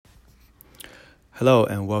Hello,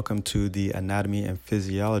 and welcome to the Anatomy and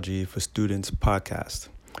Physiology for Students podcast.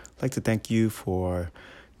 I'd like to thank you for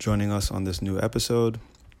joining us on this new episode.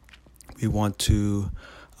 We want to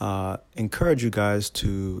encourage you guys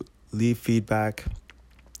to leave feedback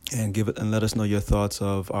and let us know your thoughts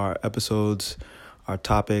of our episodes, our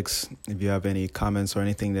topics. If you have any comments or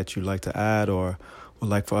anything that you'd like to add or would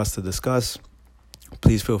like for us to discuss,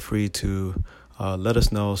 please feel free to let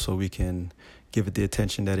us know so we can give it the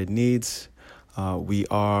attention that it needs. We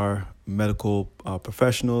are medical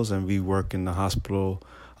professionals, and we work in the hospital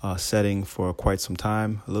setting for quite some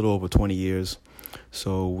time, a little over 20 years.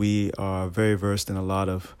 So we are very versed in a lot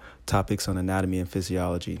of topics on anatomy and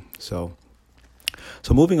physiology. So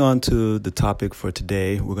moving on to the topic for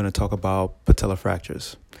today, we're going to talk about patellar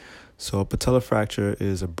fractures. So a patellar fracture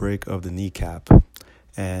is a break of the kneecap,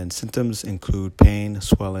 and symptoms include pain,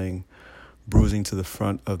 swelling, bruising to the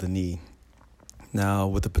front of the knee. Now,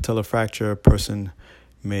 with a patellar fracture, a person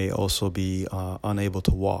may also be unable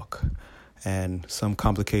to walk, and some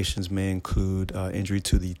complications may include injury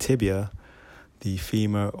to the tibia, the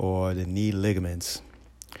femur, or the knee ligaments.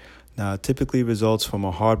 Now, it typically results from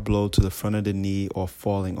a hard blow to the front of the knee or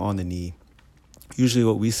falling on the knee. Usually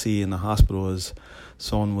what we see in the hospital is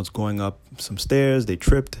someone was going up some stairs, they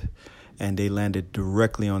tripped, and they landed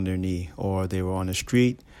directly on their knee, or they were on the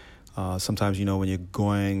street. Sometimes, when you're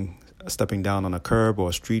stepping down on a curb or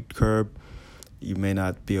a street curb, you may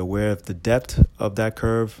not be aware of the depth of that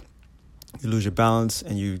curve. You lose your balance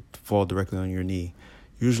and you fall directly on your knee.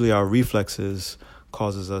 Usually our reflexes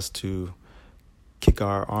causes us to kick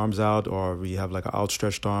our arms out, or we have like an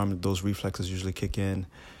outstretched arm. Those reflexes usually kick in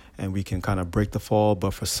and we can kind of break the fall.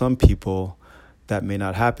 But for some people, that may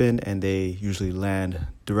not happen, and they usually land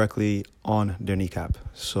directly on their kneecap,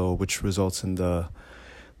 so which results in the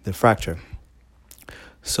fracture.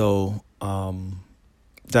 So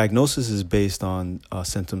diagnosis is based on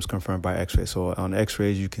symptoms confirmed by x-ray. So on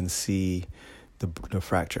x-rays, you can see the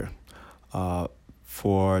fracture.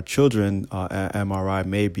 For children, MRI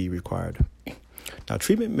may be required. Now,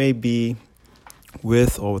 treatment may be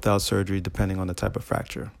with or without surgery, depending on the type of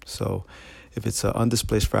fracture. So if it's an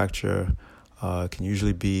undisplaced fracture, it can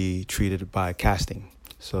usually be treated by casting.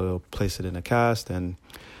 So they'll place it in a cast, and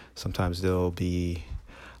sometimes they'll be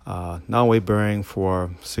non-weight bearing for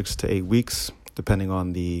 6 to 8 weeks, depending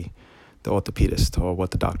on the orthopedist or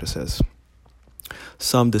what the doctor says.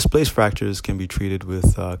 Some displaced fractures can be treated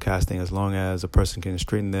with casting as long as a person can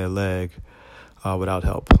straighten their leg without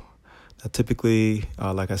help. Now, typically,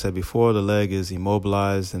 like I said before, the leg is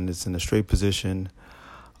immobilized and it's in a straight position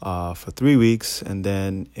for 3 weeks, and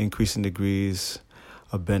then increasing degrees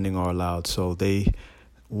of bending are allowed. So they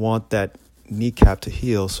want that kneecap to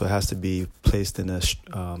heal, so it has to be placed in a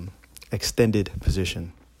extended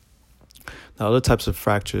position. Now, other types of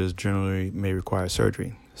fractures generally may require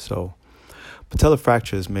surgery. So patellar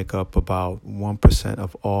fractures make up about 1%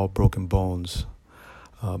 of all broken bones.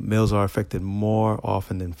 Males are affected more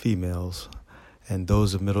often than females, and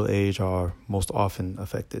those of middle age are most often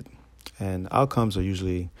affected. And outcomes are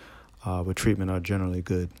usually, with treatment, are generally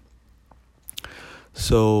good.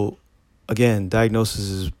 So again, diagnosis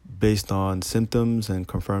is based on symptoms and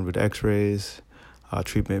confirmed with x-rays.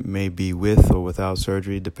 Treatment may be with or without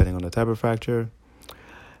surgery, depending on the type of fracture.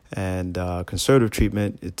 And conservative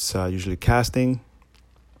treatment, it's usually casting,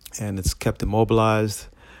 and it's kept immobilized.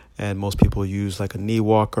 And most people use like a knee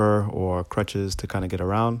walker or crutches to kind of get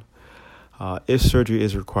around. If surgery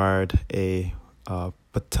is required, a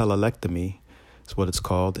patellalectomy is what it's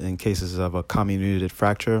called in cases of a comminuted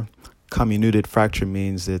fracture. Comminuted fracture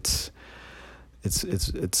means it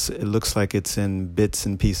looks like it's in bits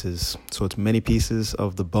and pieces. So it's many pieces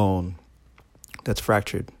of the bone that's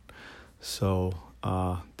fractured. So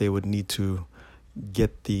they would need to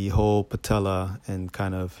get the whole patella and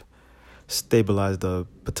kind of stabilize the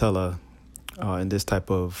patella in this type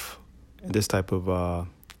of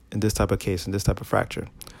fracture.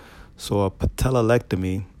 So a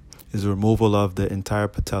patellalectomy is the removal of the entire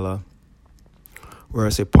patella,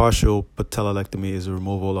 whereas a partial patellalectomy is a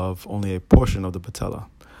removal of only a portion of the patella,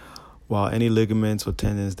 while any ligaments or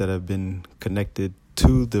tendons that have been connected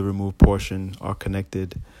to the removed portion are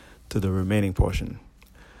connected to the remaining portion.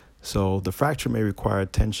 So the fracture may require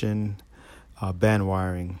tension, band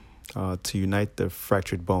wiring to unite the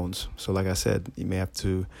fractured bones. So like I said, you may have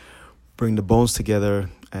to bring the bones together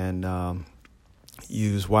and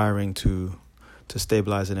use wiring to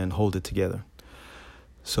stabilize it and hold it together.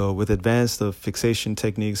 So with advanced fixation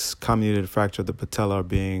techniques, comminuted fracture of the patella are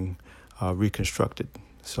being reconstructed.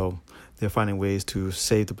 So they're finding ways to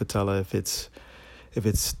save the patella if it's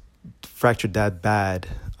fractured that bad.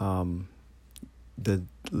 the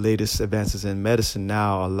latest advances in medicine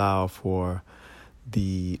now allow for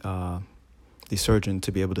the surgeon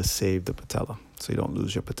to be able to save the patella, so you don't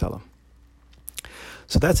lose your patella.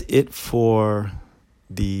 So that's it for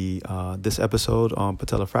this episode on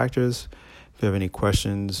patella fractures. If you have any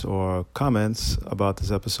questions or comments about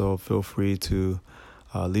this episode, feel free to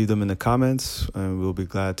leave them in the comments, and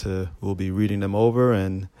we'll be reading them over,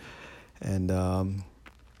 and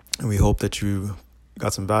we hope that you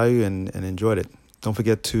got some value and enjoyed it. Don't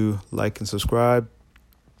forget to like and subscribe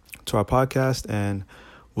to our podcast, and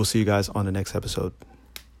we'll see you guys on the next episode.